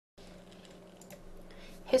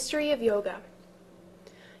History of Yoga.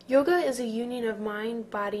 Yoga is a union of mind,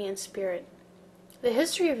 body, and spirit. The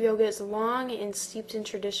history of yoga is long and steeped in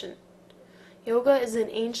tradition. Yoga is an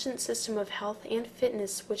ancient system of health and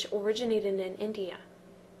fitness which originated in India.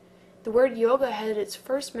 The word yoga had its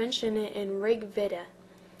first mention in Rig Veda,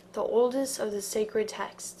 the oldest of the sacred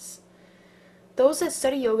texts. Those that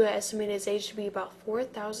study yoga estimate its age to be about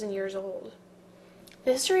 4,000 years old.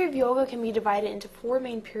 The history of yoga can be divided into four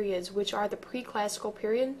main periods, which are the pre-classical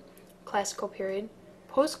period, classical period,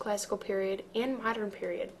 post-classical period, and modern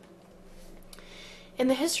period. In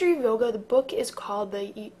the history of yoga, the book is called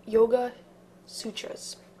the Yoga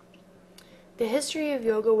Sutras. The history of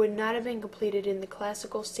yoga would not have been completed in the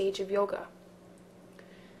classical stage of yoga.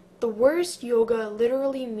 The word yoga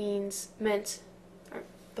literally meant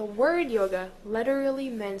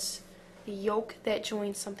the yoke that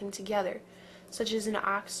joins something together, such as an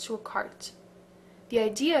ox to a cart. The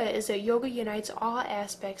idea is that yoga unites all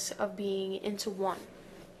aspects of being into one.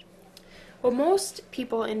 What most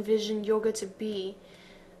people envision yoga to be,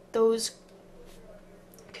 those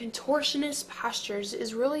contortionist postures,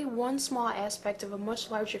 is really one small aspect of a much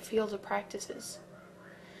larger field of practices.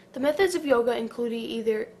 The methods of yoga include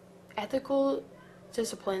either ethical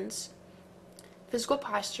disciplines, physical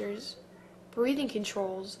postures, breathing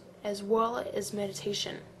controls, as well as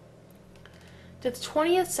meditation. The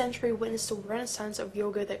 20th century witnessed a renaissance of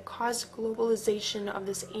yoga that caused globalization of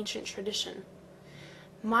this ancient tradition.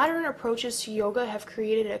 Modern approaches to yoga have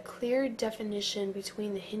created a clear definition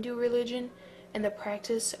between the Hindu religion and the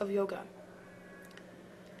practice of yoga.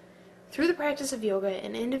 Through the practice of yoga,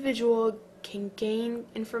 an individual can gain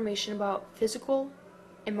information about physical,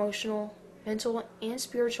 emotional, mental, and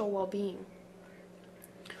spiritual well-being.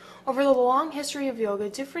 Over the long history of yoga,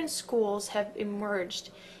 different schools have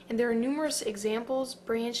emerged, and there are numerous examples,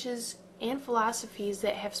 branches, and philosophies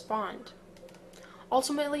that have spawned.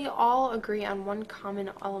 Ultimately, all agree on one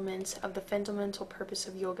common element of the fundamental purpose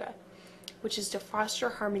of yoga, which is to foster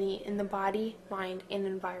harmony in the body, mind, and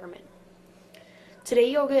environment.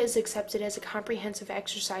 Today, yoga is accepted as a comprehensive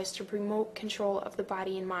exercise to promote control of the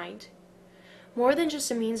body and mind. More than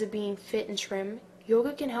just a means of being fit and trim,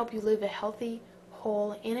 yoga can help you live a healthy,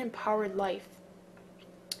 whole, and empowered life.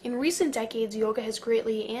 In recent decades, yoga has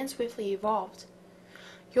greatly and swiftly evolved.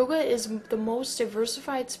 Yoga is the most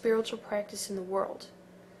diversified spiritual practice in the world.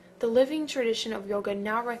 The living tradition of yoga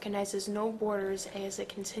now recognizes no borders as it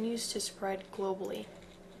continues to spread globally.